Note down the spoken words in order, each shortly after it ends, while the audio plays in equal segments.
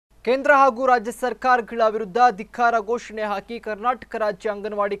ಕೇಂದ್ರ ಹಾಗೂ ರಾಜ್ಯ ಸರ್ಕಾರಗಳ ವಿರುದ್ಧ ಧಿಕ್ಕಾರ ಘೋಷಣೆ ಹಾಕಿ ಕರ್ನಾಟಕ ರಾಜ್ಯ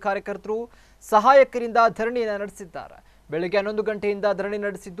ಅಂಗನವಾಡಿ ಕಾರ್ಯಕರ್ತರು ಸಹಾಯಕರಿಂದ ಧರಣಿಯನ್ನು ನಡೆಸಿದ್ದಾರೆ. ಬೆಳಗ್ಗೆ 11 ಗಂಟೆಯಿಂದ ಧರಣಿ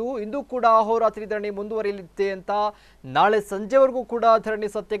ನಡೆಸಿದ್ದು ಇಂದು ಕೂಡ ಅಹೋರಾತ್ರಿ ಧರಣಿ ಮುಂದುವರಿಯಲಿದೆ ಅಂತ ನಾಳೆ ಸಂಜೆವರೆಗೂ ಕೂಡ ಧರಣಿ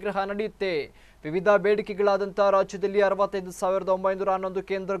ಸತ್ಯಾಗ್ರಹ ನಡೆಯುತ್ತೆ. ವಿವಿಧ ಬೇಡಿಕೆಗಳಾದಂತ ರಾಜ್ಯದಲ್ಲಿ 65,911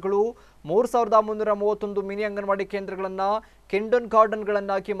 ಕೇಂದ್ರಗಳು, 3,331 ಮಿನಿ ಅಂಗನವಾಡಿ ಕೇಂದ್ರಗಳನ್ನು ಕಿಂಡನ್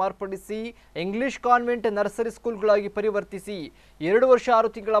ಗಾರ್ಡನ್ಗಳನ್ನಾಗಿ ಮಾರ್ಪಡಿಸಿ ಇಂಗ್ಲಿಷ್ ಕಾನ್ವೆಂಟ್ ನರ್ಸರಿ ಸ್ಕೂಲ್ಗಳಾಗಿ ಪರಿವರ್ತಿಸಿ 2 ವರ್ಷ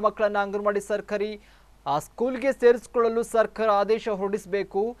 6 ತಿಂಗಳ ಮಕ್ಕಳನ್ನು ಅಂಗನವಾಡಿ ಸರ್ಕಾರಿ ಸ್ಕೂಲ್ಗೆ ಸೇರಿಸಿಕೊಳ್ಳಲು ಸರ್ಕಾರ ಆದೇಶ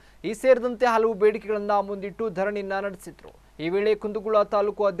ಹೊರಡಿಸಬೇಕು. ಈ ಸೇರಿದಂತೆ ಹಲವು ಬೇಡಿಕೆಗಳನ್ನು ಮುಂದಿಟ್ಟು ಧರಣಿಯನ್ನು ನಡೆಸಿದರು. ಈ ವೇಳೆ ಕುಂದಗೋಳ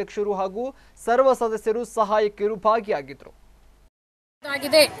ತಾಲೂಕು ಅಧ್ಯಕ್ಷರು ಹಾಗೂ ಸರ್ವ ಸದಸ್ಯರು ಸಹಾಯಕರು ಭಾಗಿಯಾಗಿದ್ದರು.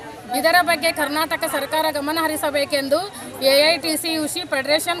 ಇದರ ಬಗ್ಗೆ ಕರ್ನಾಟಕ ಸರ್ಕಾರ ಗಮನ ಹರಿಸಬೇಕೆಂದು ಎಐಟಿಯುಸಿ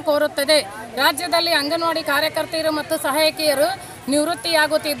ಫೆಡರೇಷನ್ ಕೋರುತ್ತದೆ. ರಾಜ್ಯದಲ್ಲಿ ಅಂಗನವಾಡಿ ಕಾರ್ಯಕರ್ತರು ಮತ್ತು ಸಹಾಯಕಿಯರು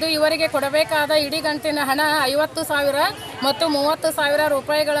ನಿವೃತ್ತಿಯಾಗುತ್ತಿದ್ದು ಇವರಿಗೆ ಕೊಡಬೇಕಾದ ಇಡಿಗಂಟಿನ ಹಣ 50,000 ಮತ್ತು 30,000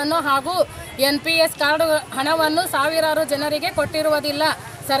 ರೂಪಾಯಿಗಳನ್ನು ಹಾಗೂ NPS ಕಾರ್ಡ್ ಹಣವನ್ನು ಸಾವಿರಾರು ಜನರಿಗೆ ಕೊಟ್ಟಿರುವುದಿಲ್ಲ.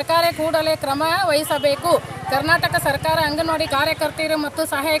 ಸರ್ಕಾರ ಕೂಡಲೇ ಕ್ರಮ ವಹಿಸಬೇಕು. ಕರ್ನಾಟಕ ಸರ್ಕಾರ ಅಂಗನವಾಡಿ ಕಾರ್ಯಕರ್ತರು ಮತ್ತು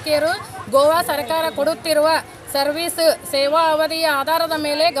ಸಹಾಯಕಿಯರು ಗೋವಾ ಸರ್ಕಾರ ಕೊಡುತ್ತಿರುವ ಸರ್ವಿಸ್ ಸೇವಾ ಅವಧಿಯ ಆಧಾರದ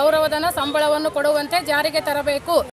ಮೇಲೆ ಗೌರವಧನ ಸಂಬಳವನ್ನು ಕೊಡುವಂತೆ ಜಾರಿಗೆ ತರಬೇಕು.